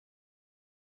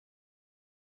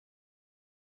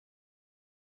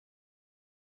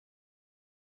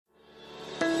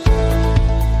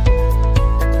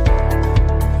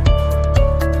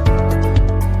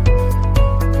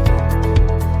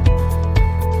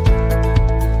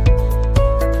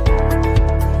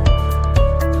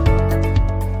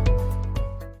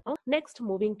next,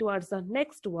 moving towards the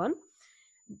next one,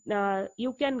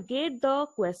 you can get the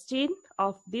question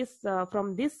of this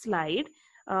from this slide.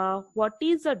 What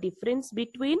is the difference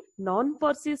between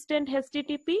non-persistent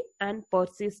HTTP and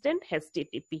persistent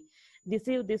HTTP?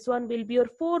 This one will be your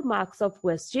 4 marks of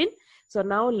question. So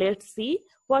now let's see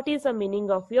what is the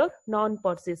meaning of your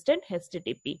non-persistent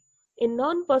HTTP. In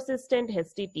non-persistent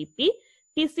HTTP,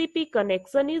 TCP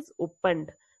connection is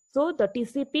opened. So the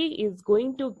TCP is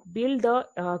going to build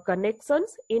the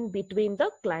connections in between the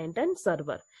client and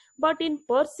server. But in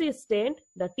persistent,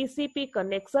 the TCP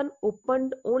connection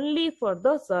opened only for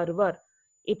the server.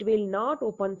 It will not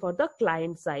open for the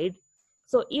client side.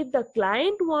 So if the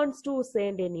client wants to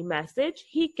send any message,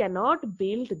 he cannot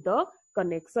build the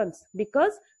connections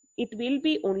because it will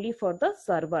be only for the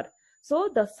server. So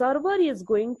the server is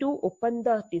going to open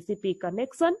the TCP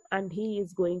connection and he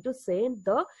is going to send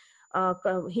the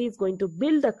he is going to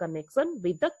build the connection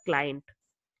with the client.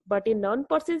 But in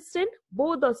non-persistent,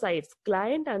 both the sides,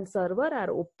 client and server, are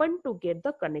open to get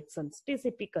the connections,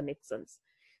 TCP connections.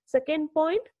 Second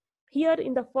point, here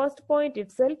in the first point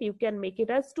itself, you can make it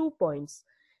as 2 points.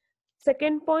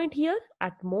 Second point here,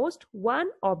 at most one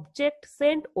object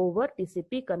sent over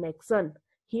TCP connection.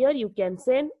 Here you can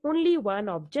send only one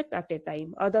object at a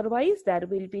time. Otherwise, there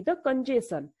will be the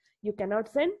congestion. You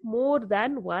cannot send more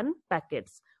than one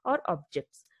packets or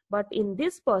objects. But in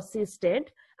this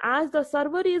persistent, as the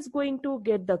server is going to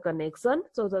get the connection,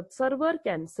 so the server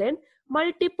can send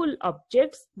multiple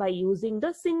objects by using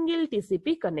the single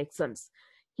TCP connections.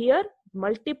 Here,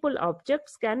 multiple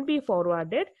objects can be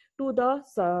forwarded to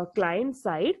the client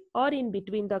side or in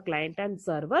between the client and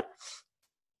server,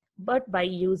 but by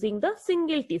using the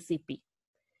single TCP.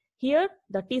 Here,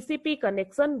 the TCP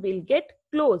connection will get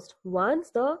closed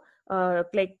once the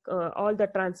all the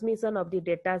transmission of the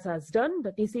data has done.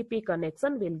 The TCP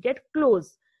connection will get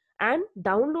closed, and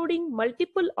downloading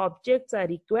multiple objects are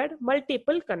required,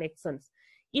 multiple connections.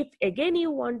 If again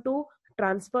you want to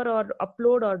transfer or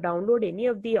upload or download any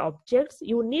of the objects,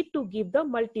 you need to give the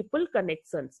multiple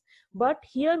connections. But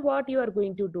here what you are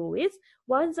going to do is,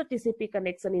 once the TCP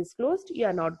connection is closed, you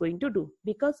are not going to do,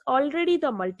 because already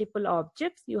the multiple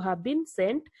objects you have been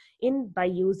sent in by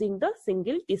using the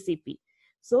single TCP.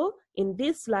 So in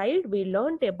this slide, we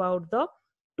learned about the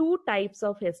 2 types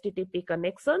of HTTP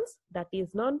connections, that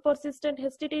is non-persistent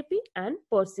HTTP and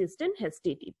persistent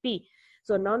HTTP.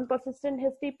 So non-persistent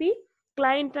HTTP,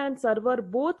 client and server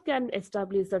both can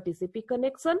establish the TCP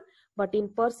connection, but in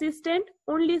persistent,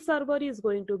 only server is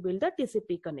going to build the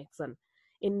TCP connection.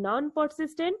 In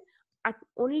non-persistent,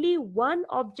 only one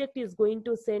object is going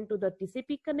to send to the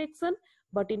TCP connection,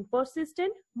 but in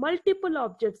persistent, multiple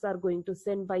objects are going to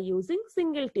send by using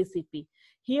single TCP.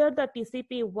 Here the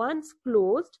TCP once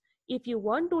closed, if you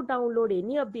want to download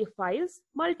any of the files,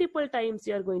 multiple times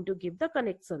you are going to give the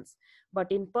connections.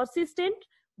 But in persistent,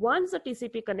 once the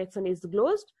TCP connection is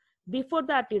closed, before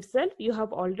that itself, you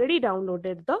have already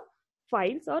downloaded the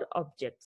files or objects.